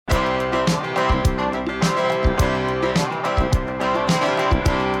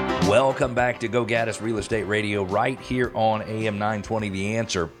Welcome back to Go Gaddis Real Estate Radio right here on AM 920 The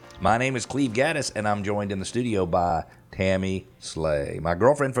Answer. My name is Cleve Gaddis, and I'm joined in the studio by Tammy Slay, my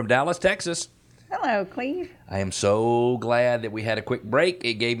girlfriend from Dallas, Texas. Hello, Cleve. I am so glad that we had a quick break.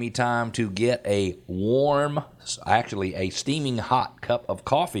 It gave me time to get a warm, actually a steaming hot cup of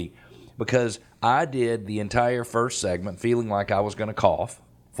coffee, because I did the entire first segment feeling like I was going to cough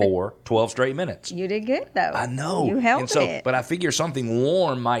for 12 straight minutes. You did good, though. I know. You held it. But I figure something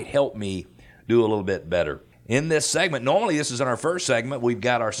warm might help me do a little bit better. In this segment, normally this is in our first segment, we've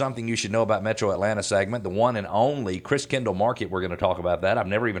got our Something You Should Know About Metro Atlanta segment, the one and only Christkindl Market. We're going to talk about that. I've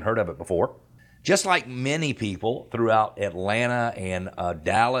never even heard of it before. Just like many people throughout Atlanta and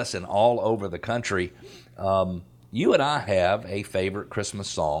Dallas and all over the country, you and I have a favorite Christmas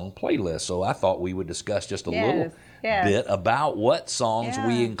song playlist. So I thought we would discuss just a little bit about what songs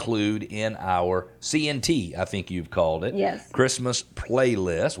we include in our CNT, I think you've called it, Christmas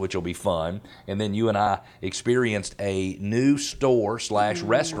playlist, which will be fun. And then you and I experienced a new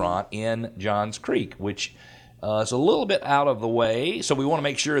store/restaurant in Johns Creek, which is a little bit out of the way. So we want to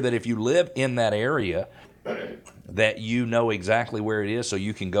make sure that if you live in that area, that you know exactly where it is so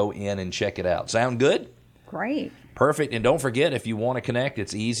you can go in and check it out. Sound good? Great. Perfect. And don't forget, if you want to connect,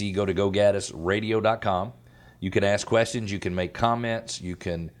 it's easy. You go to gogaddisradio.com. You can ask questions. You can make comments. You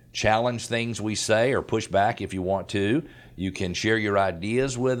can challenge things we say or push back if you want to. You can share your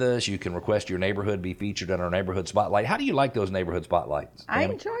ideas with us. You can request your neighborhood be featured on our neighborhood spotlight. How do you like those neighborhood spotlights? I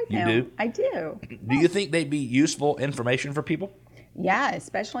enjoy them. You do? I do. Do you think they'd be useful information for people? Yeah,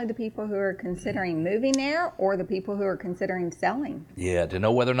 especially the people who are considering moving there or the people who are considering selling. Yeah, to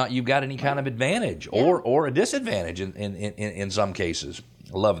know whether or not you've got any kind of advantage or a disadvantage in some cases.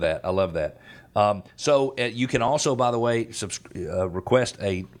 I love that. I love that. So you can also, by the way, request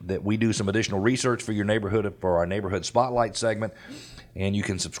that we do some additional research for your neighborhood for our Neighborhood Spotlight segment, and you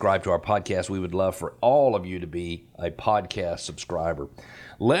can subscribe to our podcast. We would love for all of you to be a podcast subscriber.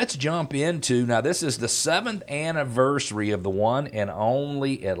 Let's jump into, now this is the 7th anniversary of the one and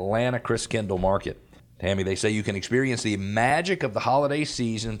only Atlanta Christkindl Market. Tammy, they say you can experience the magic of the holiday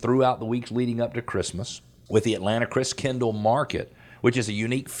season throughout the weeks leading up to Christmas with the Atlanta Christkindl Market, which is a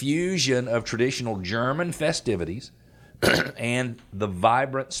unique fusion of traditional German festivities and the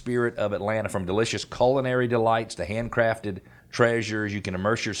vibrant spirit of Atlanta. From delicious culinary delights to handcrafted treasures, you can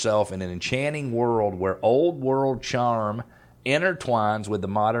immerse yourself in an enchanting world where old world charm intertwines with the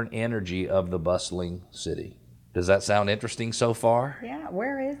modern energy of the bustling city. Does that sound interesting so far? Yeah,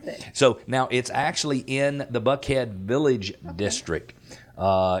 where is it? So now it's actually in the Buckhead Village District.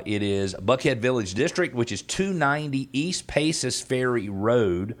 It is Buckhead Village District, which is 290 East Paces Ferry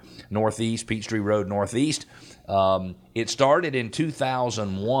Road, Northeast, Peachtree Road, Northeast. It started in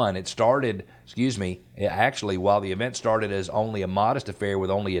 2001. Actually, while the event started as only a modest affair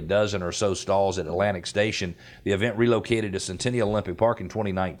with only a dozen or so stalls at Atlantic Station, the event relocated to Centennial Olympic Park in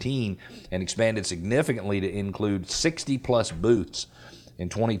 2019 and expanded significantly to include 60-plus booths. In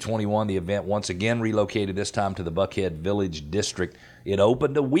 2021, the event once again relocated, this time to the Buckhead Village District. It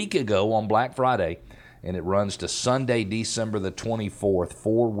opened a week ago on Black Friday, and it runs to Sunday, December the 24th,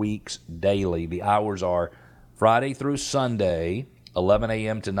 4 weeks daily. The hours are Friday through Sunday, 11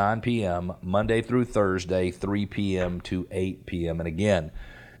 a.m. to 9 p.m., Monday through Thursday, 3 p.m. to 8 p.m. And again,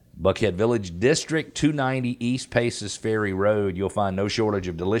 Buckhead Village District, 290 East Paces Ferry Road. You'll find no shortage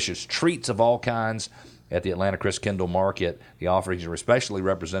of delicious treats of all kinds at the Atlanta Christkindl Market. The offerings are especially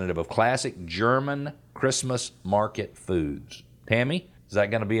representative of classic German Christmas market foods. Tammy, is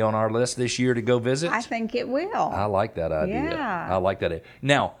that going to be on our list this year to go visit? I think it will. I like that idea. Yeah. I like that idea.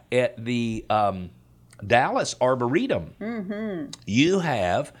 Now, at the Dallas Arboretum, you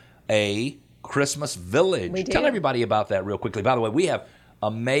have a Christmas village. We do. Tell everybody about that real quickly. By the way, we have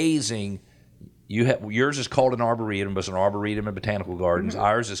amazing. Yours is called an arboretum, but it's an arboretum and botanical gardens.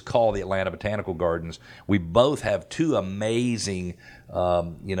 Ours is called the Atlanta Botanical Gardens. We both have two amazing,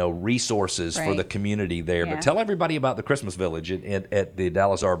 resources for the community there. Yeah. But tell everybody about the Christmas village at the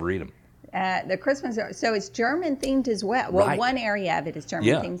Dallas Arboretum. The Christmas, so it's German themed as well. Well, Right. one area of it is German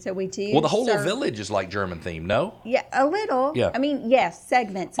themed, so we do. Well, the whole village is like German themed, no? Yeah, a little. Yeah. I mean, yes,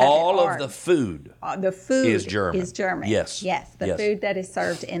 segments of All it of are. the food. The food is German. Yes. Yes. The food that is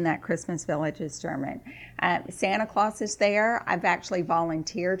served in that Christmas village is German. Santa Claus is there. I've actually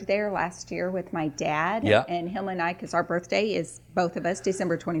volunteered there last year with my dad. Yeah. And him and I, because our birthday is both of us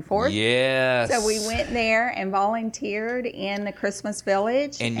December 24th. Yes. So we went there and volunteered in the Christmas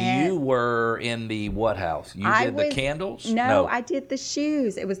village. And you were in the what house? You did the candles? No, I did the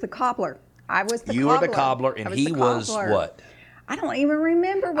shoes. It was the cobbler. I was the You cobbler. were the cobbler, and he was what? I don't even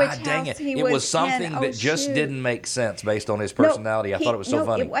remember which Dang house it. he It was was something in. that just didn't make sense based on his personality. I thought it was so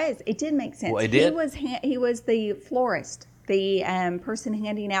funny. It did make sense. Well, it did? He was the florist, the person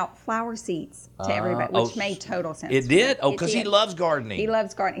handing out flower seeds to everybody, which made total sense. It did? Oh, because he loves gardening. He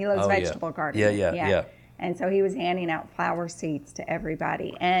loves gardening. He loves vegetable gardening. Yeah. And so he was handing out flower seeds to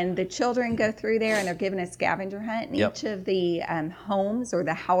everybody. And the children go through there and they're given a scavenger hunt. And each of the homes or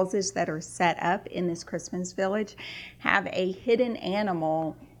the houses that are set up in this Christmas village have a hidden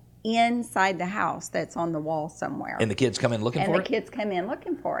animal inside the house that's on the wall somewhere. And the kids come in looking for it? And the kids come in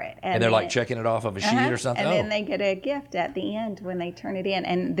looking for it. And they're like checking it off of a sheet or something? And then they get a gift at the end when they turn it in.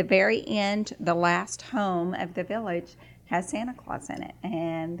 And the very end, the last home of the village has Santa Claus in it,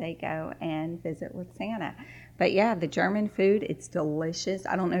 and they go and visit with Santa. But yeah, the German food, it's delicious.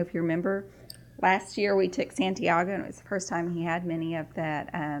 I don't know if you remember, last year we took Santiago, and it was the first time he had many of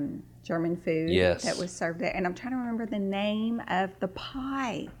that German food that was served there. And I'm trying to remember the name of the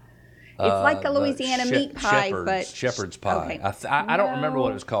pie. It's like a Louisiana meat pie, but shepherd's pie. Okay. I don't remember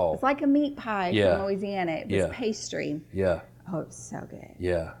what it was called. It's like a meat pie from Louisiana. It was pastry. Yeah. Oh, it was so good.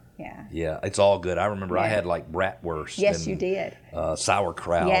 Yeah. Yeah. Yeah, it's all good. I remember I had like bratwurst. Yes, and, you did.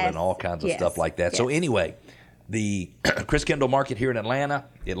 Sauerkraut and all kinds of stuff like that. So anyway, the Christkindl Market here in Atlanta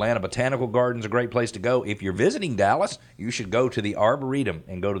Botanical Garden's a great place to go. If you're visiting Dallas, you should go to the Arboretum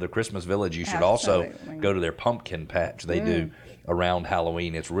and go to the Christmas Village. You should also go to their pumpkin patch they do around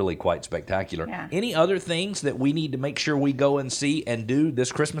Halloween. It's really quite spectacular. Yeah. Any other things that we need to make sure we go and see and do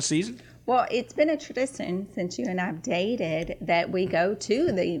this Christmas season? Well, it's been a tradition since you and I've dated that we go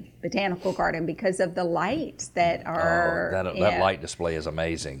to the Botanical Garden because of the lights that are... that light display is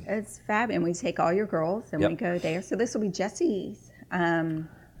amazing. It's fab. And we take all your girls and we go there. So this will be Jesse's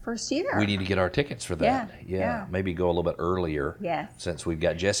first year. We need to get our tickets for that. Yeah. Maybe go a little bit earlier. Yes. Since we've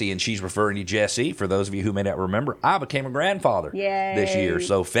got Jesse, and she's referring to Jesse. For those of you who may not remember, I became a grandfather this year.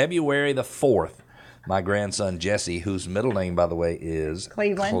 So February the 4th, my grandson Jesse, whose middle name, by the way, is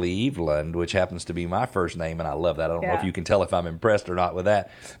Cleveland, which happens to be my first name, and I love that. I don't know if you can tell if I'm impressed or not with that.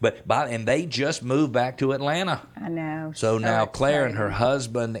 And they just moved back to Atlanta. I know. So now Claire and her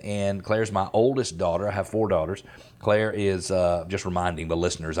husband, and Claire's my oldest daughter. I have 4 daughters. Claire is, just reminding the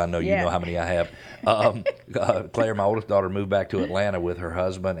listeners, I know you know how many I have. Claire, my oldest daughter, moved back to Atlanta with her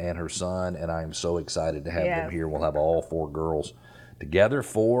husband and her son, and I'm so excited to have them here. We'll have all 4 girls together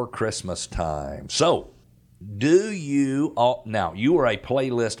for Christmas time. So, now you are a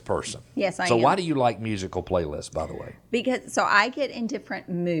playlist person. Yes, I am. So why do you like musical playlists, by the way? Because I get in different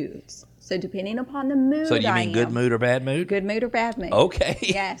moods. So depending upon the mood, so do you mean good mood or bad mood? Good mood or bad mood. Okay.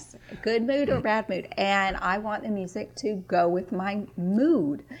 Yes, good mood or bad mood, and I want the music to go with my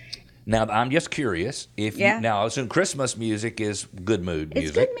mood. Now, I'm just curious if now I assume Christmas music is good mood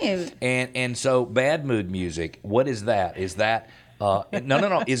music. It's good mood. And so bad mood music, what is that? Is that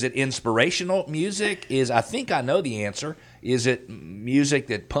no. Is it inspirational music? I think I know the answer. Is it music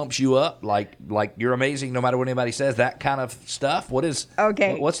that pumps you up, like you're amazing no matter what anybody says, that kind of stuff? What's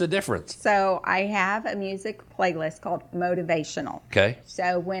the difference? So I have a music playlist called Motivational. Okay.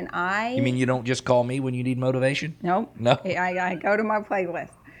 So when You mean you don't just call me when you need motivation? Nope. No. I go to my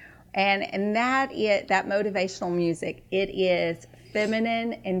playlist. And that motivational music, it is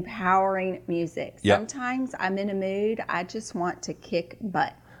feminine, empowering music. Yep. Sometimes I'm in a mood, I just want to kick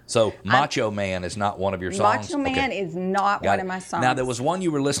butt. So Macho Man is not one of your songs? Macho Man is not one of my songs. Now, there was one you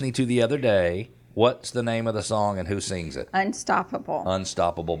were listening to the other day. What's the name of the song and who sings it? Unstoppable.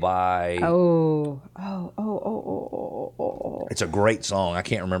 Unstoppable by... Oh. It's a great song. I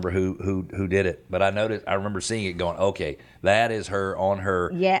can't remember who did it, but I remember seeing it going, okay, that is her on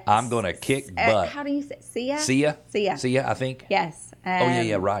her, I'm going to kick butt. How do you say, Sia? Sia, I think. Yes.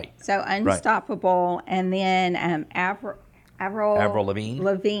 Right. So Unstoppable, right. And then Avril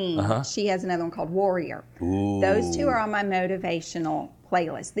Lavigne. She has another one called Warrior. Ooh. Those 2 are on my motivational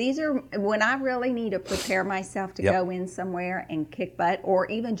playlist. These are when I really need to prepare myself to go in somewhere and kick butt, or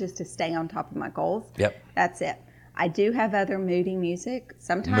even just to stay on top of my goals. Yep. That's it. I do have other moody music.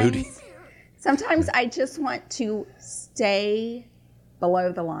 Sometimes I just want to stay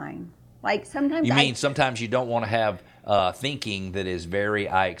below the line. Like sometimes sometimes you don't want to have thinking that is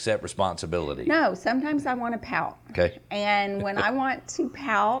I accept responsibility. No, sometimes I want to pout. Okay. And when I want to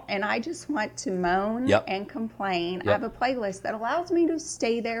pout and I just want to moan and complain, I have a playlist that allows me to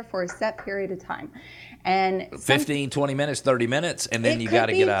stay there for a set period of time. And 15, 20 minutes, 30 minutes, and then you got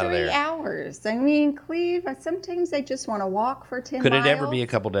to get out of there. 3 hours. I mean, Cleve, sometimes I just want to walk for 10 Could miles. it ever be a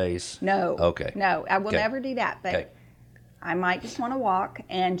couple days? No. Okay. No, I will never do that. But I might just want to walk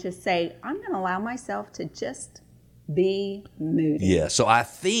and just say, I'm going to allow myself to just Be moody. Yeah, so I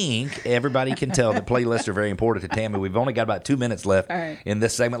think everybody can tell that playlists are very important to Tammy. We've only got about 2 minutes left in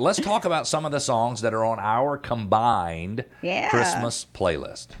this segment. Let's talk about some of the songs that are on our combined Christmas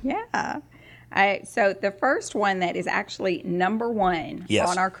playlist. Yeah. So the first one that is actually number one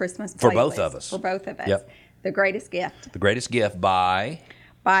on our Christmas playlist. For both of us. For both of us. Yep. The Greatest Gift. The Greatest Gift by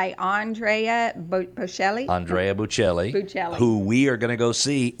Andrea Bocelli. Andrea Bocelli, who we are going to go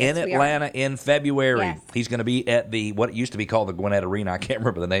see in Atlanta in February. Yes. He's going to be at the what used to be called the Gwinnett Arena. I can't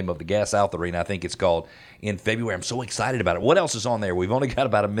remember the name of the Gas South Arena. I think it's called in February. I'm so excited about it. What else is on there? We've only got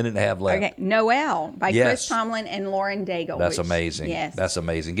about a minute and a half left. Okay, Noel by Chris Tomlin and Lauren Daigle. That's amazing. Yes, that's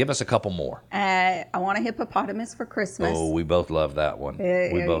amazing. Give us a couple more. I Want a Hippopotamus for Christmas. Oh, we both love that one.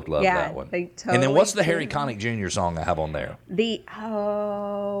 We both love that one. They totally and then what's the Harry Connick Jr. song I have on there?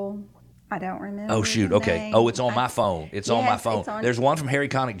 I don't remember. Oh, shoot. Okay. Name. Oh, it's on my phone. It's on my phone. There's one from Harry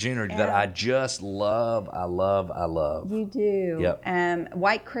Connick Jr. that I just love. I love. You do. Yep.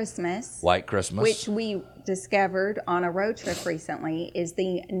 White Christmas. White Christmas. Which we discovered on a road trip recently is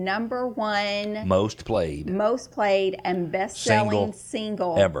the number one most played and best-selling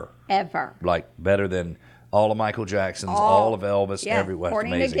single ever. Like better than all of Michael Jackson's, all of Elvis, everywhere.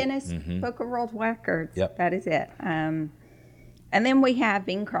 According to Guinness Book of World Records. Yep. That is it. And then we have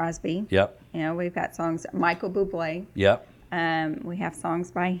Bing Crosby. Yep. You know, we've got songs. Michael Bublé. Yep. We have songs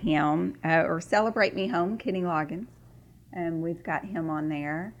by him. Or Celebrate Me Home, Kenny Loggins. We've got him on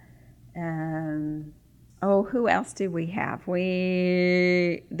there. Who else do we have?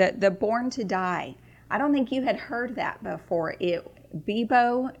 The Born to Die. I don't think you had heard that before.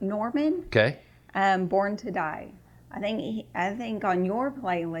 Bebo Norman. Okay. Born to Die. I think on your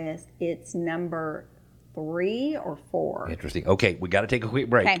playlist it's number 3 or 4. Interesting. Okay, we got to take a quick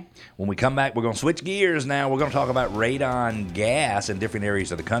break. Okay. When we come back, we're going to switch gears now. We're going to talk about radon gas in different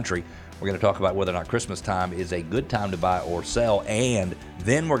areas of the country. We're going to talk about whether or not Christmas time is a good time to buy or sell. And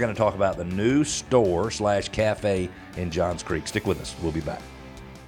then we're going to talk about the new store /cafe in Johns Creek. Stick with us. We'll be back.